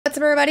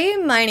up, everybody?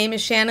 My name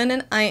is Shannon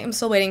and I am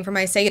still waiting for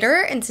my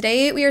Satyr, and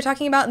today we are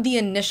talking about The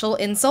Initial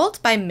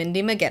Insult by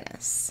Mindy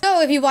McGinnis.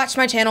 So if you've watched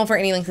my channel for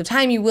any length of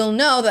time, you will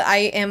know that I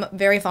am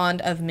very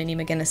fond of Mindy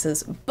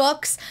McGinnis's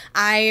books.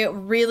 I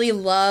really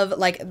love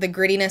like the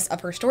grittiness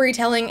of her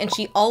storytelling, and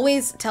she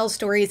always tells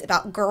stories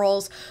about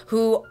girls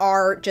who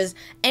are just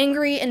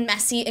angry and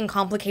messy and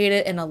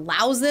complicated and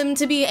allows them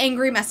to be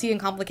angry, messy,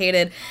 and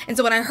complicated. And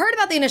so when I heard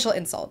about The Initial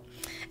Insult,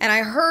 and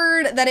I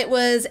heard that it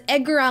was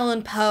Edgar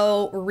Allan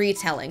Poe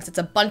retellings, it's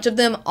a bunch of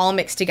them all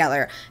mixed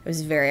together, I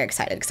was very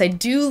excited because I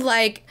do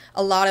like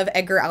a lot of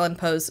Edgar Allan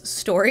Poe's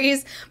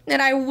stories. And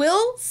I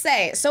will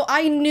say, so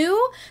I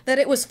knew that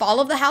it was Fall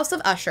of the House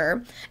of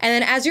Usher, and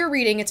then as you're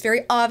reading, it's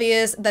very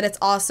obvious that it's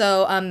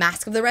also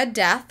Mask of the Red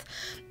Death.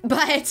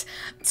 But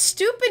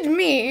stupid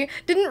me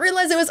didn't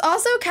realize it was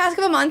also Cask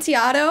of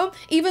Amontillado,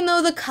 even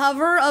though the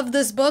cover of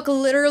this book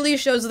literally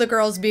shows the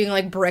girls being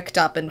like bricked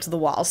up into the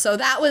wall. So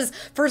that was,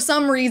 for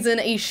some reason,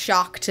 a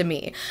shock to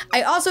me.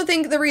 I also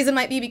think the reason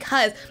might be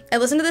because I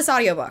listened to this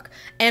audiobook,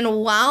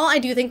 and while I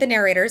do think the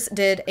narrators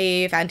did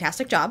a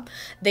fantastic job,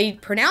 they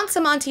pronounced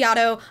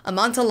Amontillado,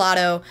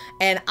 Amontillado,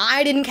 and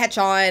I didn't catch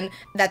on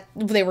that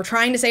they were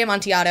trying to say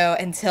Amontillado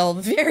until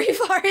very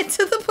far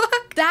into the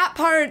book. That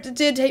part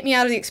did take me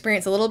out of the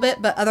experience a little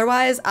bit, but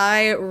otherwise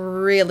I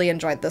really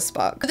enjoyed this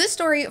book. This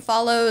story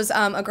follows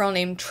a girl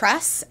named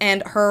Tress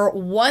and her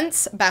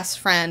once best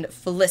friend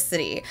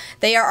Felicity.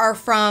 They are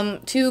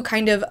from two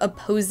kind of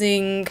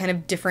opposing, kind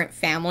of different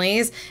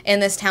families in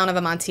this town of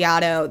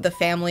Amontillado. The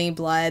family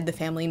blood, the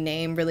family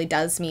name really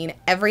does mean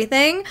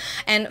everything.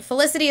 And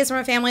Felicity is from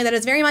a family that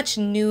is very much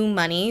new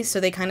money, so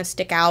they kind of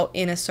stick out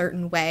in a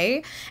certain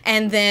way.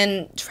 And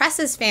then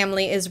Tress's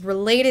family is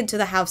related to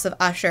the House of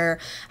Usher.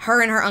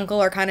 Her and her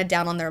uncle are kind of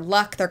down on their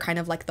luck. They're kind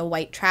of like the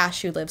white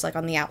trash who lives like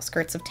on the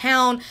outskirts of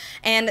town,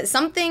 and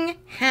something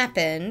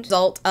happened as a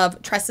result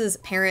of Tress's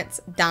parents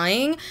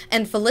dying,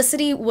 and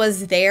Felicity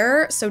was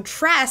there, so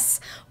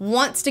Tress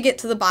wants to get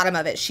to the bottom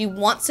of it. She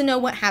wants to know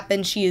what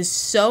happened. She is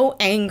so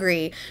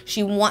angry.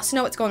 She wants to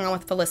know what's going on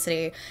with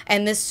Felicity.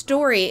 And this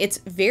story, it's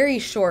very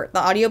short.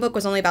 The audiobook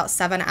was only about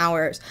 7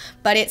 hours,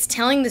 but it's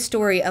telling the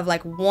story of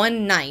like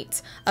one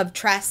night of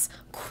Tress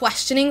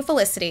questioning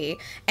Felicity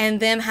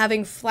and them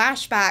having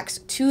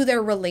flashbacks to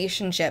their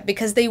relationship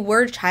because they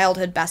were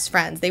childhood best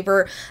friends. They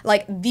were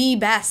like the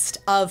best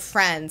of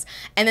friends,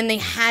 and then they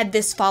had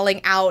this falling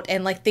out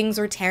and like things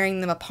were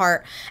tearing them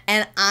apart,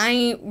 and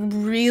I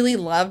really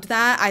loved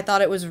that. I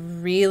thought it was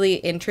really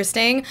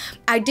interesting.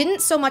 I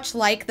didn't so much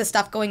like the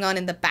stuff going on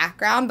in the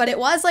background, but it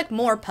was like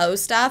more Poe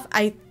stuff.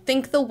 I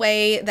think the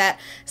way that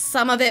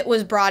some of it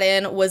was brought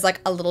in was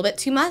like a little bit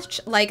too much,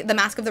 like the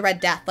Mask of the Red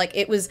Death. Like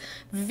it was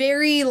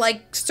very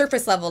like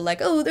surface level, like,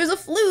 oh, there's a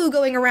flu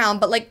going around,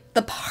 but like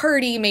the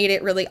party made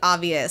it really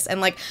obvious. And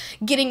like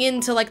getting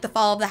into like the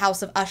Fall of the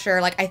House of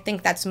Usher, like I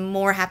think that's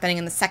more happening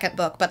in the second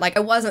book, but like I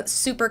wasn't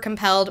super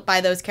compelled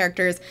by those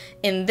characters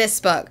in this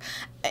book.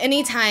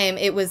 Anytime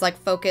it was like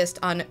focused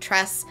on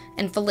Tress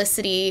and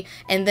Felicity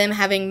and them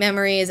having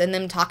memories and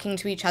them talking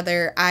to each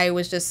other, I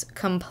was just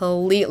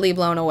completely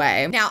blown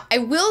away. Now, I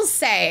will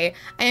say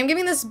I am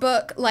giving this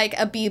book like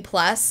a B+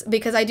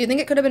 because I do think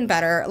it could have been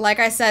better. Like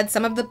I said,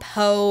 some of the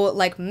Poe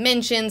like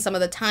mentions, some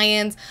of the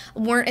tie-ins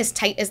weren't as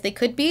tight as they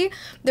could be.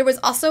 There was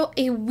also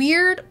a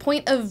weird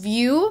point of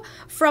view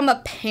from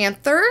a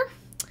panther,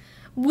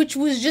 which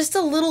was just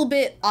a little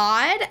bit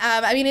odd.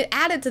 I mean, it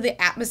added to the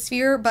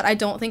atmosphere, but I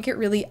don't think it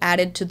really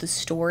added to the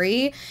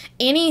story.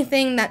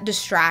 Anything that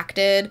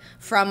distracted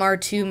from our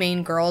two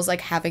main girls,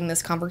 like having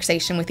this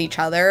conversation with each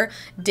other,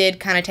 did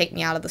kind of take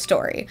me out of the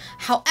story.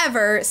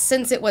 However,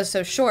 since it was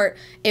so short,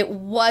 it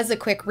was a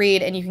quick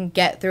read and you can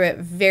get through it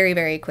very,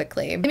 very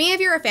quickly. To me, if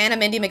you're a fan of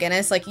Mindy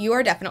McGinnis, like you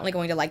are definitely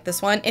going to like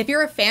this one. If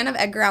you're a fan of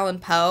Edgar Allan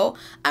Poe,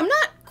 I'm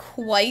not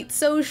quite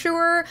so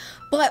sure,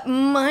 but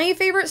my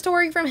favorite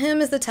story from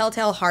him is The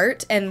Telltale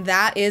Heart, and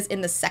that is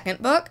in the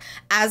second book.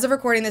 As of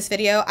recording this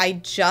video, I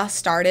just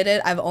started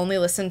it. I've only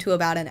listened to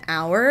about an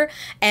hour,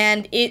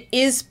 and it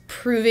is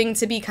proving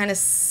to be kind of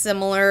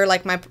similar.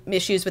 Like my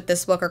issues with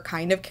this book are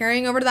kind of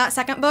carrying over to that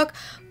second book,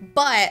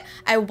 but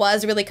I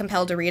was really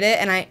compelled to read it,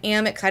 and I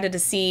am excited to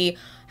see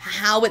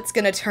how it's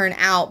gonna turn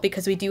out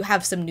because we do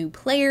have some new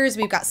players,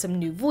 we've got some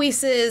new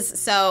voices,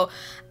 so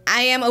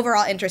I am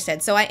overall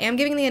interested. So I am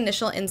giving The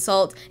Initial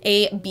Insult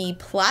a B+.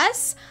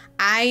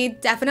 I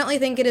definitely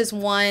think it is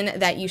one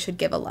that you should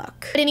give a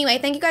look. But anyway,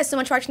 thank you guys so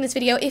much for watching this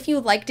video. If you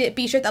liked it,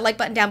 be sure to hit that like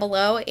button down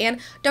below, and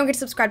don't forget to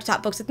subscribe to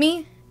Talk Books with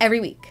me every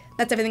week.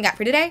 That's everything I got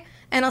for today,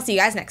 and I'll see you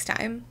guys next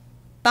time.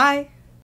 Bye.